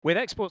With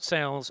export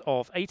sales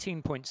of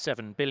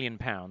 £18.7 billion,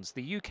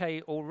 the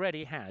UK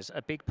already has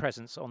a big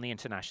presence on the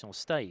international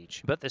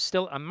stage. But there's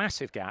still a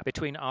massive gap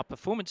between our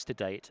performance to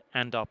date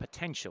and our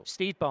potential.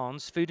 Steve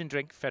Barnes, Food and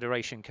Drink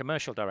Federation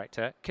Commercial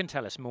Director, can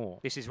tell us more.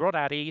 This is Rod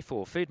Addy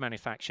for Food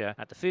Manufacture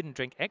at the Food and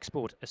Drink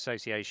Export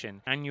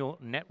Association Annual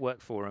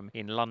Network Forum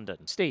in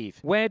London. Steve,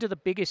 where do the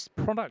biggest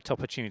product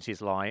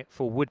opportunities lie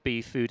for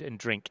would-be food and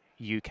drink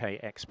UK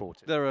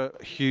exporters? There are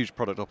huge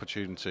product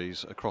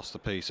opportunities across the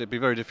piece. It'd be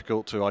very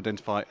difficult to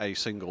identify a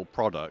single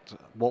product.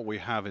 What we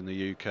have in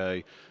the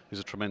UK is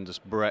a tremendous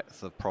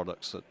breadth of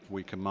products that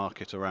we can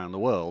market around the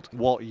world.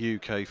 What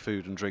UK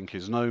food and drink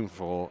is known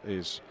for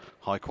is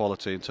high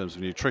quality in terms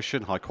of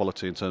nutrition, high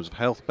quality in terms of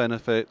health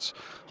benefits,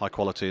 high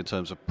quality in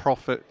terms of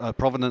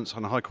provenance,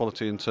 and high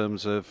quality in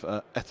terms of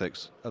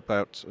ethics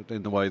about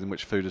in the way in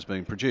which food is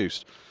being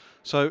produced.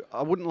 So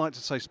I wouldn't like to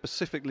say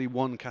specifically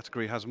one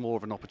category has more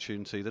of an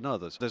opportunity than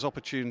others. There's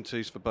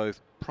opportunities for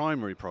both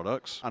primary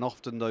products, and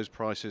often those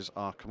prices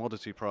are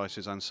commodity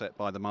prices and set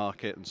by the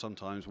market, and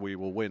sometimes we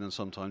will win and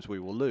sometimes we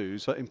will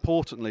lose. But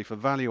importantly, for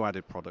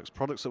value-added products,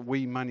 products that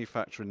we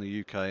manufacture in the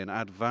UK and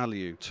add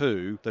value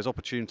to, there's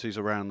opportunities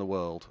around the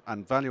world.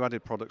 And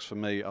value-added products for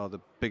me are the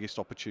biggest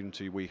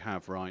opportunity we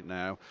have right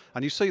now.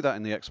 And you see that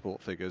in the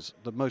export figures.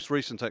 The most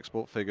recent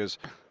export figures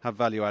have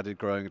value-added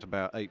growing at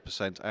about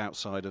 8%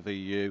 outside of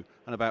EU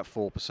and about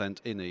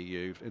 4% in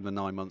EU in the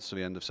 9 months to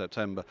the end of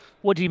September.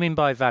 What do you mean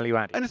by value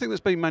added? Anything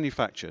that's been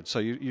manufactured. So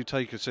you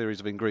take a series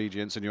of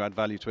ingredients and you add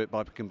value to it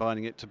by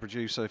combining it to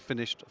produce a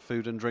finished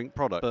food and drink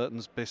product.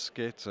 Burton's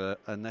biscuit,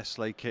 a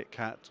Nestle Kit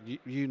Kat,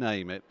 you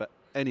name it, but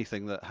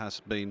anything that has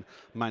been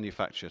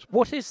manufactured.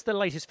 What is the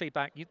latest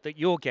feedback that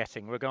you're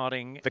getting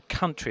regarding the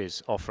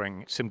countries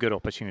offering some good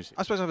opportunities?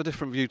 I suppose I have a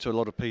different view to a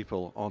lot of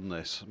people on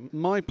this.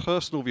 My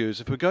personal view is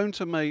if we're going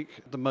to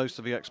make the most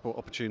of the export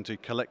opportunity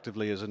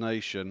collectively as a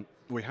nation,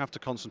 we have to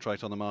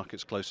concentrate on the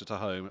markets closer to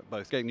home,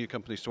 both getting new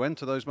companies to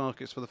enter those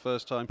markets for the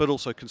first time, but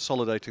also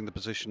consolidating the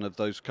position of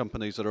those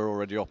companies that are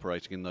already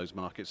operating in those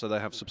markets so they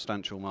have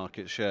substantial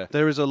market share.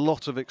 There is a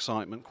lot of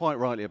excitement, quite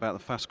rightly, about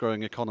the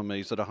fast-growing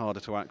economies that are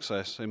harder to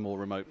access in more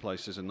remote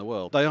places in the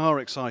world. They are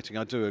exciting,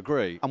 I do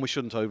agree, and we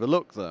shouldn't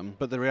overlook them,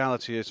 but the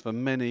reality is for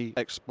many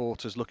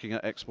exporters looking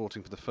at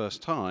exporting for the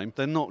first time,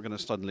 they're not going to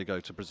suddenly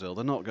go to Brazil,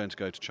 they're not going to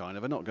go to China,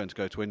 they're not going to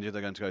go to India,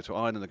 they're going to go to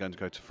Ireland, they're going to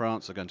go to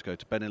France, they're going to go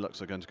to Benelux,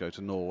 they're going to go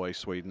to Norway,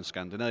 Sweden,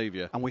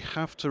 Scandinavia. And we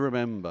have to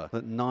remember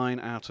that 9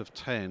 out of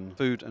 10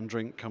 food and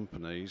drink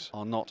companies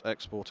are not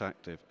export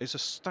active. It's a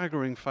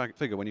staggering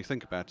figure when you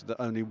think about it, that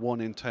only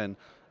 1 in 10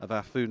 of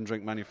our food and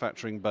drink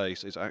manufacturing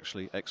base is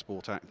actually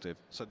export active.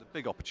 So the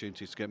big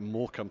opportunity is to get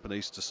more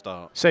companies to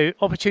start. So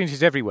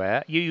opportunities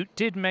everywhere. You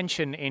did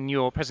mention in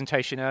your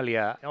presentation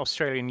earlier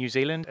Australia and New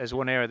Zealand as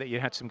one area that you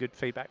had some good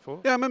feedback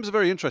for. Yeah, members are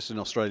very interested in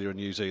Australia and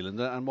New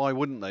Zealand, and why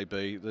wouldn't they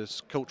be?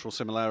 There's cultural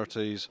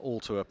similarities all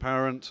too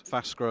apparent,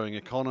 fast-growing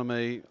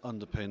economy,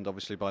 underpinned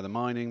obviously by the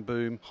mining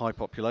boom, high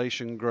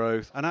population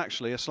growth, and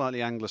actually a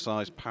slightly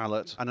anglicised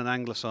palate and an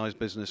anglicised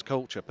business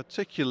culture,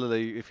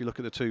 particularly if you look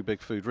at the 2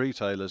 big food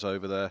retailers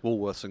over there,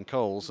 Woolworths and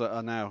Coles, that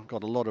are now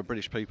got a lot of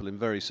British people in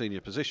very senior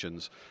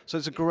positions. So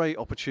it's a great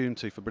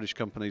opportunity for British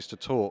companies to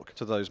talk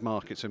to those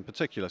markets in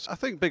particular. I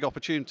think big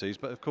opportunities,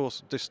 but of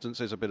course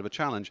distance is a bit of a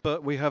challenge.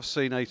 But we have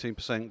seen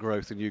 18%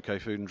 growth in UK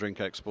food and drink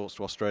exports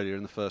to Australia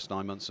in the first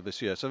 9 months of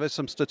this year. So there's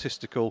some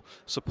statistical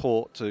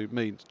support to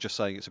me just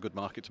saying it's a good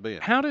market to be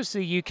in. How does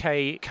the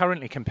UK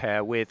currently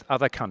compare with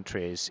other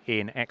countries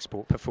in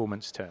export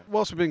performance terms?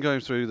 Whilst we've been going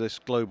through this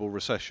global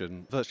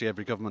recession, virtually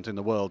every government in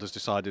the world has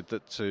decided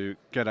that to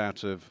get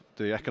out of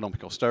the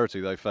economic austerity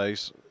they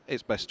face,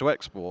 it's best to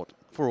export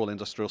for all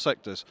industrial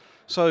sectors.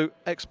 So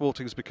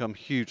exporting has become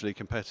hugely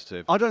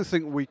competitive. I don't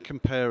think we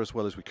compare as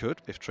well as we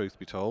could, if truth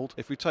be told.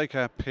 If we take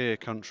our peer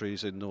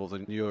countries in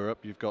Northern Europe,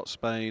 you've got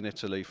Spain,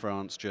 Italy,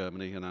 France,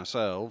 Germany and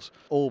ourselves.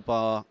 All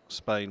bar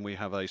Spain, we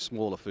have a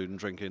smaller food and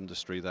drink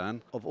industry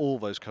than. Of all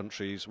those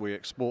countries, we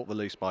export the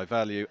least by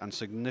value and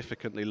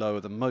significantly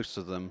lower than most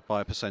of them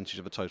by a percentage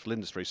of the total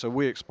industry. So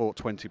we export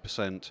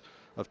 20%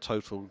 of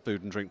total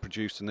food and drink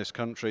produced in this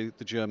country.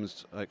 The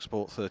Germans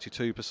export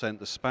 32%,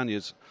 the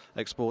Spaniards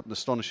export an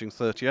astonishing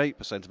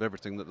 38% of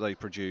everything that they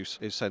produce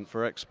is sent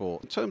for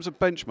export. In terms of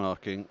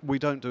benchmarking, we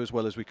don't do as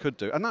well as we could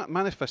do, and that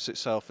manifests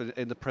itself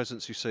in the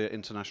presence you see at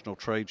international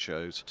trade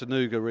shows.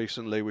 Tanuga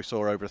recently, we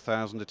saw over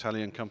 1,000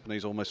 Italian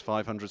companies, almost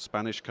 500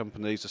 Spanish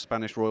companies, the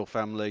Spanish royal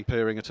family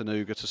appearing at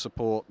Tanuga to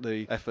support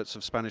the efforts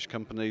of Spanish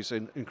companies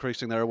in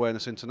increasing their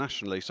awareness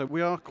internationally. So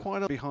we are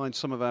quite behind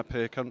some of our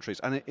peer countries,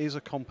 and it is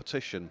a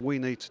competition.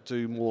 We need to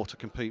do more to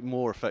compete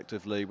more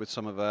effectively with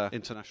some of our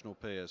international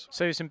peers.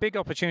 So some big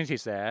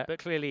opportunities there, but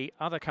clearly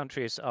other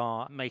countries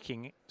are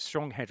making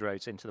strong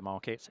headroads into the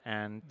market,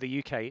 and the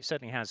UK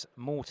certainly has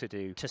more to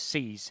do to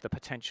seize the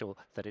potential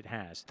that it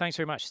has. Thanks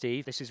very much,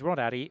 Steve. This is Rod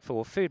Addy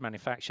for Food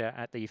Manufacture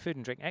at the Food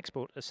and Drink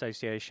Export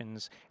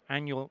Association's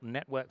Annual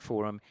Network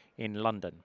Forum in London.